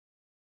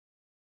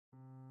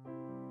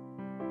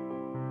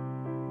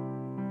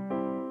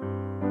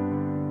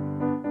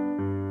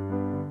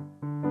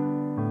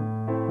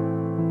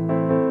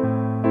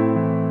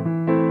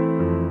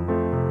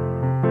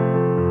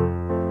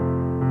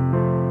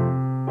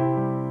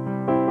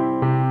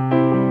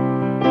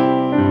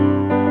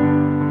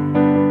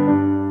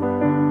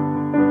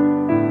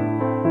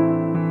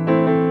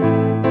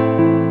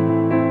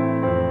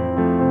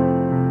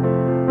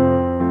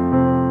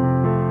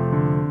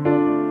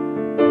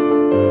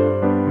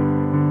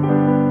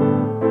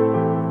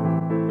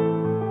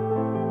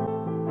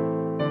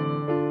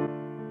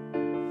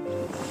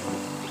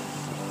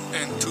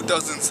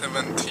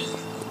2017,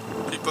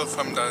 people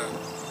from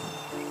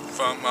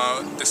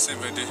our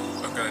disability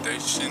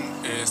organization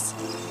is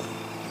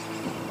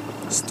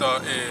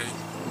start a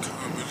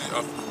community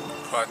of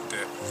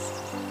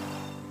practice.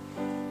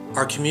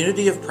 Our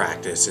community of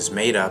practice is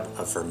made up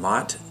of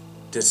Vermont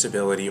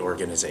disability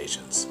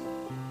organizations.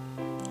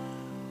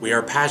 We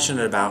are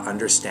passionate about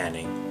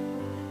understanding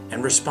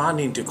and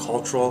responding to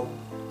cultural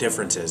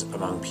differences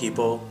among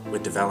people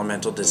with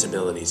developmental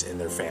disabilities and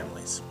their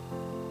families.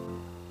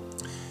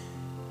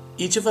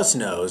 Each of us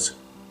knows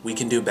we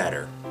can do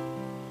better,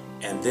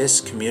 and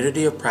this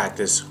community of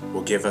practice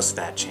will give us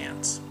that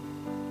chance.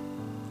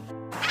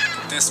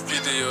 This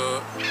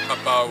video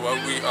about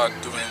what we are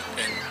doing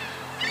in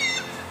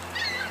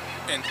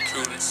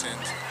inclusion,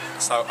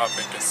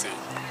 self-advocacy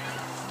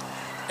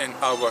in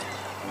our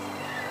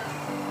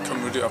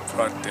community of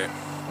practice.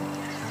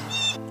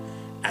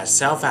 As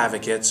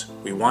self-advocates,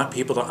 we want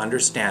people to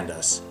understand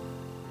us,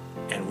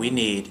 and we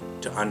need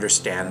to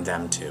understand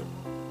them too.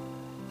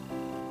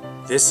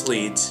 This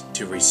leads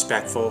to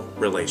respectful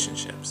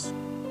relationships.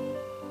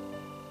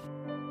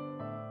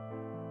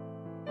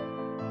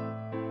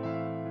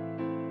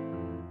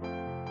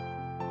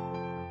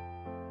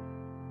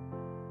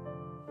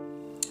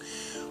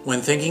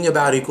 When thinking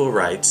about equal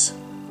rights,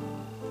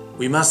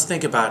 we must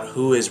think about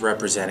who is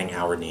representing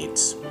our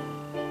needs.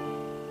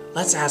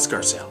 Let's ask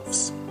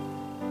ourselves,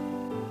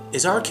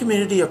 is our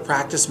community of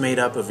practice made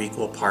up of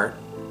equal part?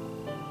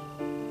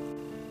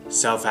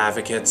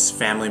 Self-advocates,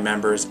 family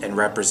members, and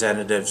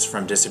representatives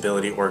from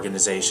disability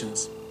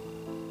organizations?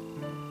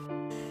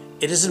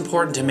 It is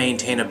important to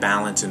maintain a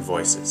balance in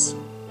voices.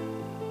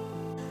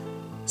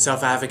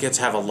 Self-advocates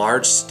have a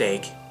large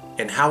stake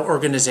in how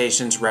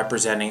organizations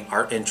representing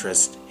our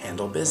interests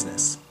handle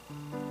business.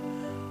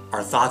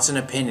 Our thoughts and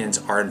opinions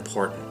are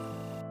important.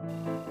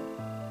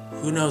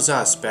 Who knows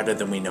us better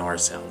than we know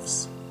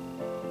ourselves?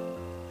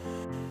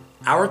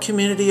 Our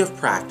community of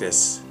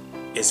practice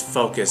is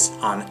focused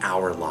on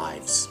our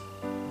lives.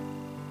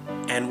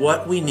 And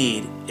what we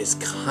need is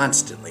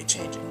constantly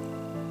changing.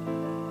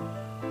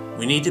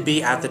 We need to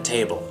be at the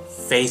table,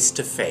 face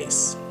to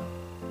face,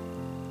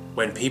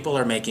 when people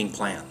are making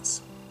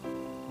plans.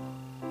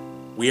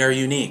 We are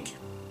unique.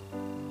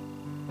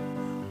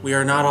 We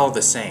are not all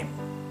the same.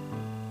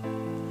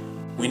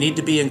 We need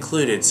to be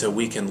included so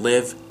we can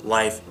live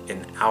life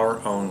in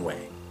our own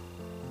way.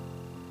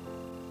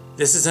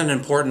 This is an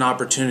important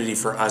opportunity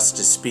for us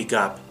to speak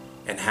up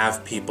and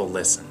have people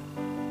listen.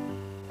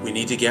 We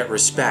need to get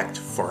respect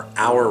for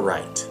our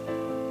right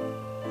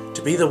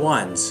to be the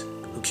ones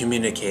who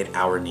communicate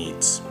our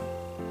needs.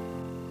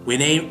 We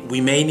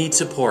may need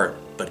support,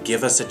 but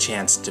give us a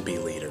chance to be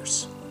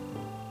leaders.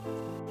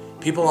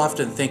 People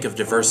often think of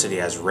diversity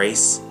as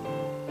race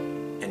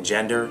and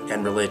gender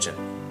and religion.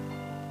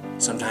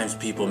 Sometimes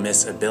people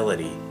miss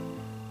ability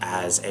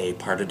as a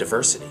part of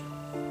diversity.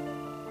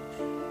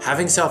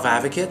 Having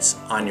self-advocates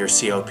on your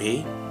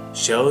COP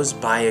shows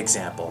by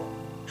example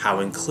how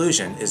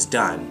inclusion is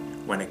done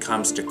when it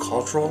comes to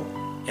cultural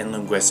and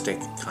linguistic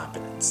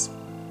competence.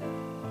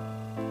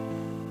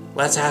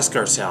 Let's ask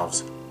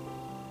ourselves,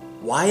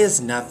 why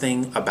is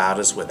nothing about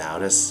us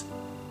without us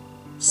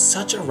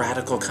such a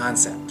radical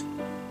concept?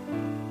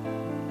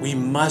 We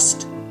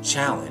must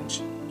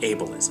challenge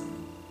ableism.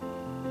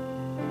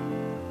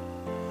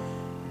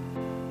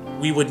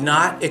 We would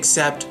not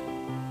accept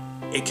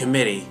a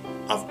committee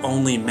of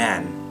only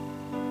men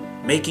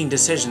making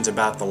decisions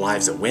about the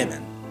lives of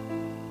women,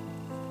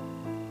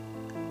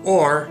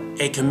 or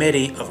a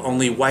committee of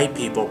only white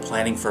people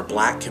planning for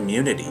black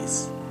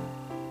communities.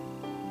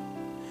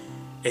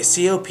 A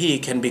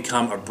COP can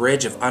become a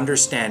bridge of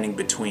understanding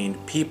between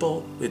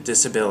people with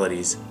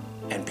disabilities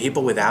and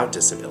people without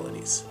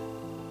disabilities.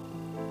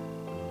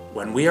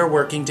 When we are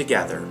working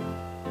together,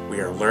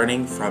 we are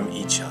learning from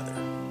each other,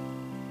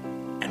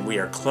 and we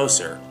are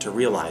closer to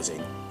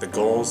realizing the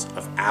goals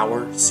of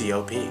our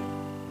COP.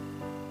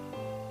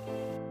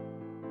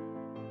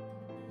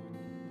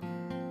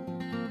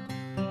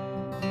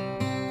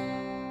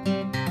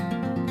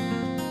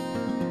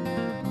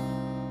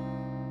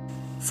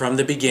 From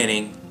the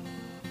beginning,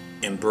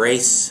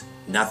 embrace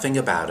nothing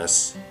about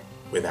us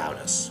without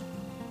us.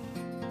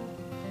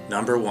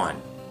 Number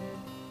 1,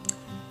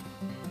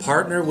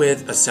 partner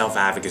with a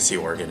self-advocacy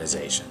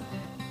organization.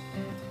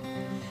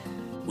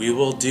 We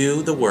will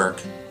do the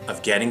work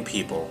of getting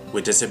people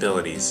with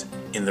disabilities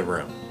in the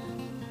room.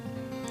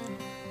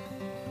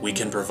 We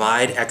can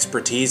provide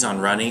expertise on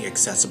running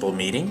accessible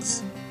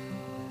meetings.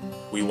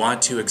 We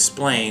want to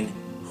explain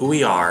who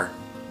we are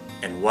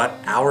and what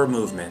our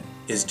movement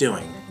is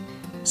doing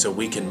so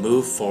we can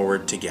move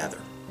forward together.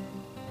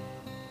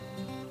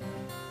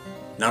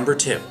 Number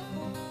 2,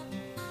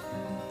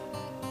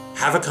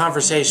 have a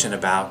conversation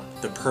about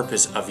the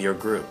purpose of your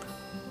group.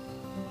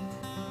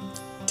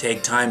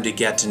 Take time to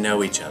get to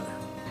know each other.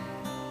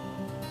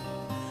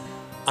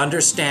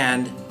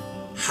 Understand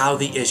how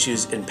the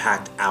issues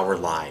impact our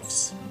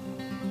lives.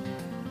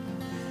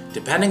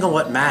 Depending on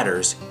what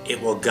matters,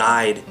 it will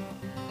guide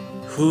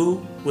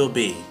who will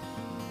be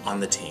on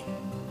the team.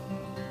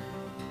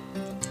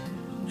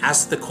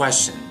 Ask the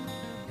question,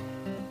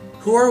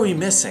 who are we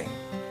missing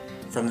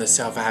from the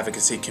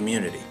self-advocacy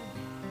community?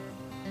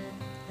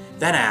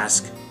 Then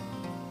ask,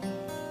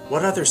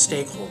 what other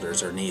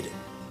stakeholders are needed?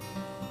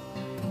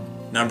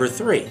 Number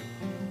 3,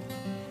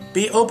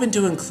 be open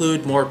to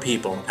include more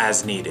people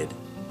as needed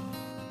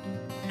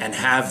and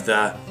have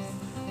the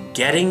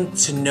getting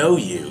to know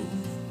you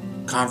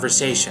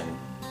conversation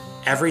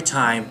every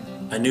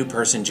time a new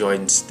person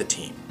joins the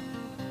team.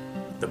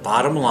 The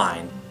bottom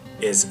line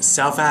is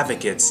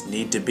self-advocates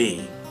need to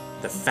be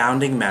the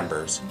founding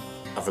members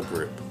of a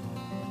group.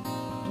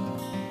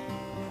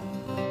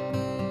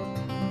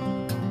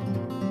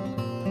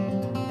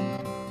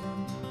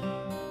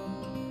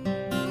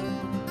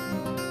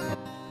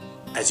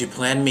 As you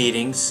plan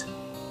meetings,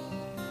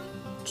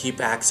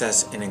 keep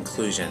access and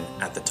inclusion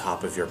at the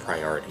top of your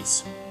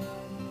priorities.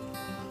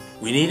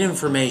 We need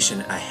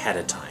information ahead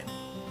of time.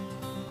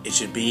 It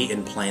should be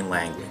in plain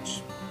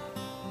language.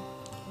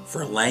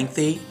 For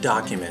lengthy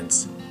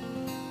documents,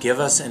 give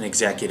us an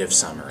executive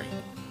summary.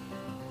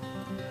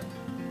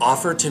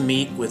 Offer to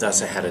meet with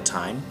us ahead of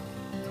time.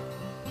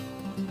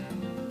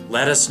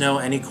 Let us know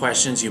any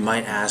questions you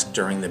might ask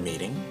during the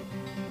meeting.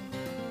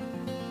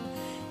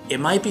 It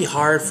might be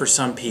hard for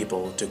some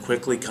people to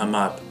quickly come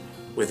up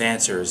with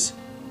answers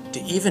to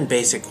even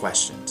basic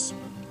questions.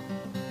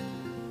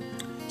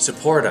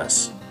 Support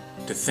us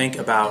to think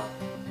about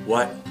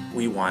what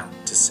we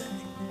want to say.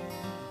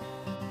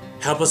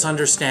 Help us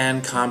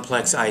understand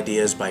complex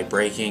ideas by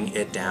breaking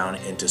it down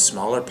into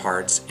smaller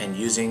parts and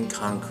using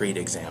concrete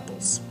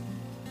examples.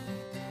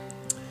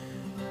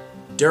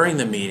 During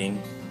the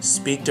meeting,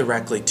 speak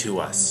directly to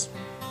us,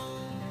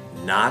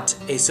 not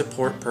a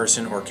support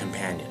person or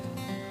companion.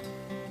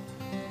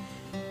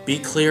 Be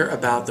clear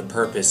about the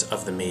purpose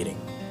of the meeting.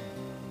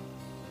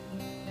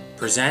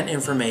 Present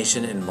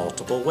information in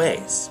multiple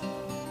ways.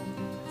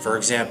 For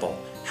example,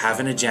 have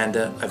an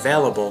agenda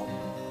available,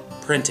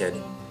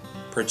 printed,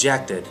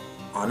 projected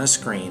on a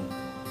screen,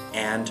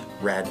 and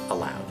read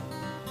aloud.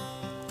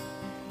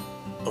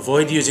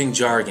 Avoid using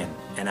jargon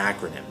and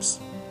acronyms.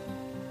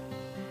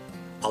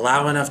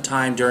 Allow enough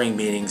time during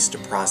meetings to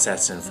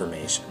process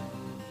information.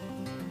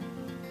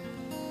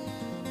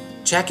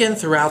 Check in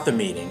throughout the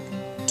meeting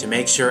to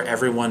make sure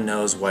everyone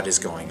knows what is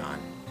going on.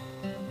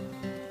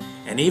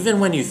 And even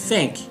when you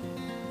think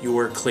you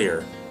were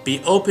clear,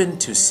 be open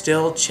to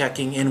still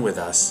checking in with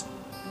us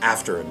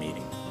after a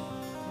meeting.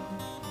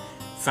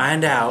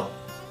 Find out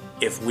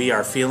if we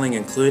are feeling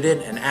included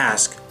and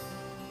ask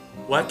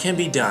what can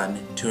be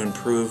done to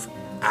improve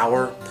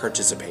our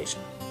participation.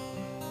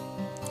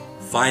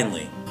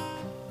 Finally,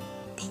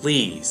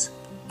 please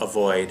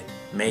avoid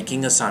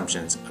making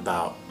assumptions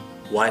about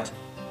what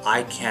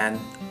I can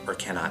or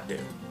cannot do.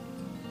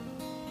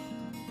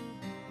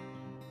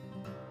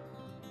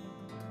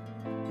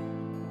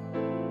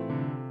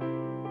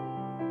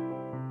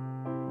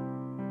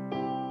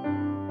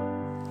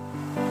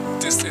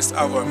 This is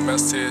our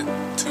message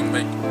to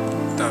make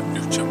the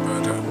future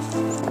better.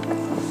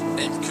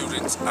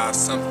 Inclusions are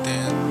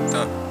something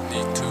that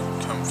need to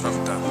come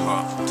from the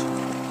heart.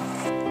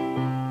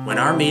 When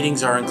our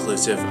meetings are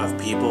inclusive of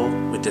people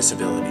with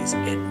disabilities,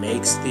 it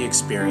makes the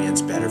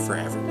experience better for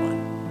everyone.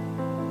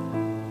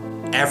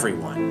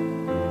 Everyone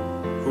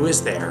who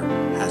is there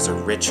has a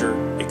richer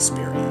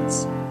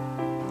experience.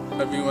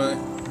 Everyone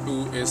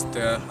who is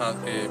there has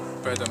a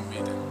better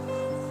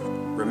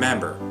meeting.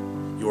 Remember,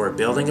 you are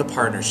building a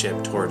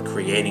partnership toward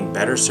creating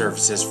better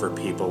services for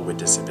people with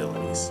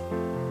disabilities.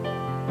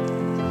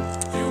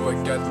 You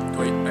will get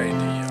great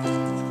ideas.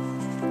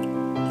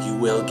 You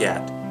will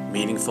get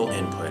meaningful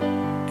input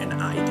and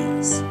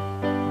ideas.